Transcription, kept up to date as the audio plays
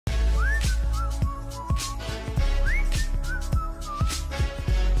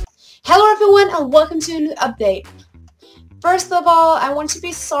everyone and welcome to a new update. First of all, I want to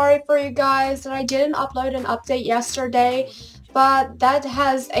be sorry for you guys that I didn't upload an update yesterday, but that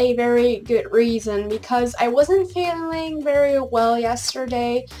has a very good reason because I wasn't feeling very well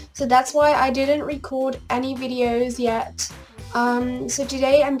yesterday, so that's why I didn't record any videos yet. So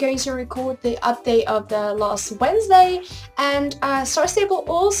today I'm going to record the update of the last Wednesday, and Star Stable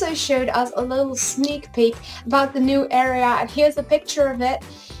also showed us a little sneak peek about the new area, and here's a picture of it.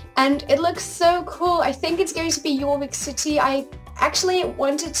 And it looks so cool. I think it's going to be Jorvik City. I actually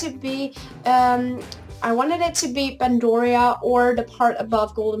wanted to be, I wanted it to be Pandoria or the part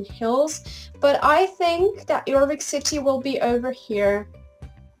above Golden Hills, but I think that Jorvik City will be over here.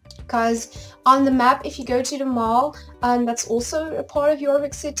 Because on the map, if you go to the mall, that's also a part of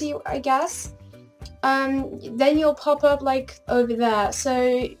Jorvik City, I guess, then you'll pop up like over there.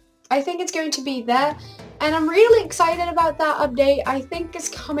 So I think it's going to be there. And I'm really excited about that update. I think it's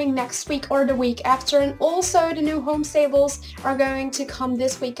coming next week or the week after. And also the new home stables are going to come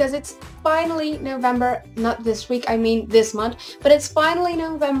this week because it's finally November. Not this week, I mean this month. But it's finally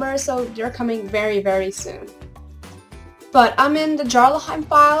November, so they're coming very, very soon. But I'm in the Jarlaheim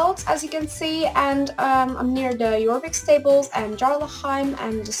Wilds, as you can see, and I'm near the Jorvik stables and Jarlaheim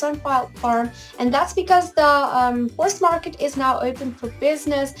and the Sunfile farm, and that's because the horse market is now open for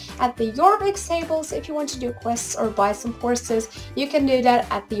business at the Jorvik stables. If you want to do quests or buy some horses, you can do that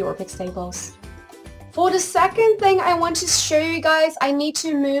at the Jorvik stables. For the second thing I want to show you guys, I need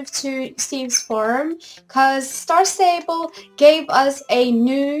to move to Steve's farm because Star Stable gave us a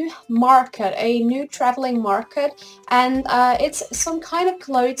new market, a new traveling market, and it's some kind of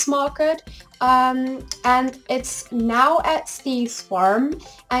clothes market, and it's now at Steve's farm,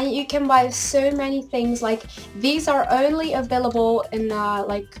 and you can buy so many things. Like, these are only available in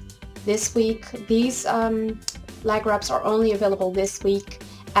like this week. These lag wraps are only available this week.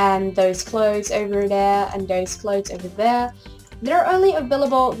 And those clothes over there and those clothes over there, they're only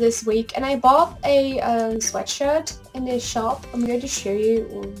available this week. And I bought a sweatshirt in this shop. I'm going to show you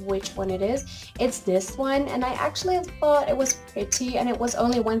which one it is. It's this one, and I actually thought it was pretty, and it was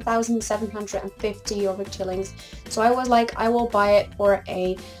only 1,750 over shillings. So I was like, I will buy it for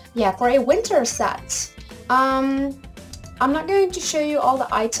a winter set. I'm not going to show you all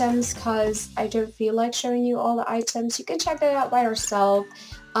the items because I don't feel like showing you all the items. You can check that out by yourself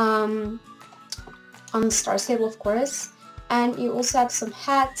on Star Stable, of course. And you also have some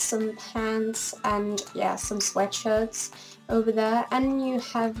hats, some pants, and yeah, some sweatshirts over there. And you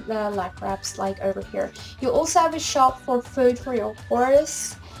have the lag wraps like over here. You also have a shop for food for your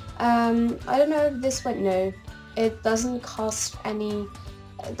horse. I don't know if this one, no, it doesn't cost any.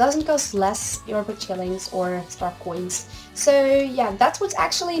 It doesn't cost less Jorvik shillings or star coins. So yeah, that's what's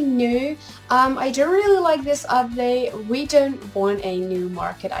actually new. I don't really like this update. We don't want a new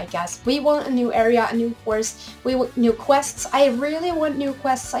market, I guess. We want a new area, a new horse. We want new quests. I really want new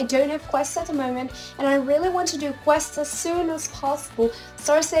quests. I don't have quests at the moment, and I really want to do quests as soon as possible.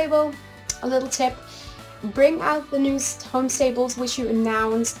 Star Stable, a little tip. Bring out the new home stables which you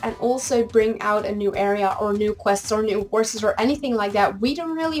announced, and also bring out a new area or new quests or new horses or anything like that. We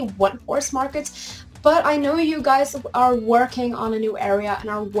don't really want horse markets, but I know you guys are working on a new area and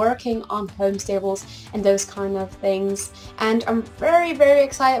are working on home stables and those kind of things, and I'm very, very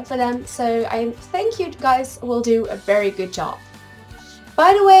excited for them, so I think you guys will do a very good job.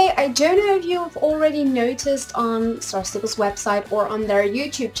 By the way, I don't know if you have already noticed on Star Stable's website or on their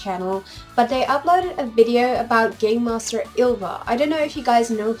YouTube channel, but they uploaded a video about Game Master Ylva. I don't know if you guys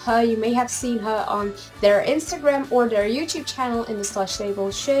know her. You may have seen her on their Instagram or their YouTube channel in the Star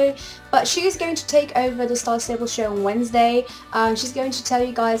Stable show, but she's going to take over the Star Stable show on Wednesday. She's going to tell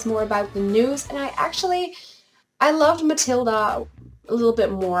you guys more about the news, and I loved Matilda a little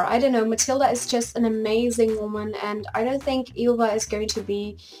bit more. I don't know, Matilda is just an amazing woman, and I don't think Ylva is going to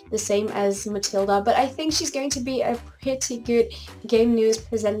be the same as Matilda, but I think she's going to be a pretty good game news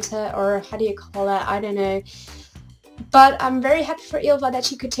presenter, or how do you call that, I don't know. But I'm very happy for Ylva that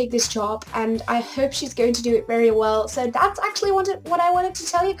she could take this job, and I hope she's going to do it very well. So that's actually what I wanted to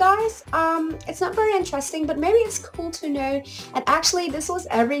tell you guys. It's not very interesting, but maybe it's cool to know. And actually, this was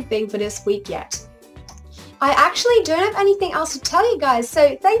everything for this week yet. I actually don't have anything else to tell you guys,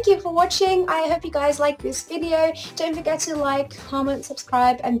 so thank you for watching. I hope you guys like this video. Don't forget to like, comment,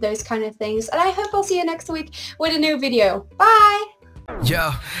 subscribe, and those kind of things. And I hope I'll see you next week with a new video. Bye! Yo,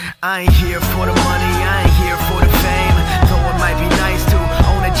 I ain't here for the money, I ain't here for the fame. Though it might be nice to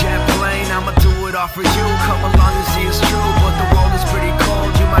own a jet plane, I'ma do it all for you. Come along and see it's true, but the world is pretty cold,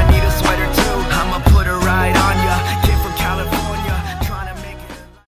 you might need a sweater too.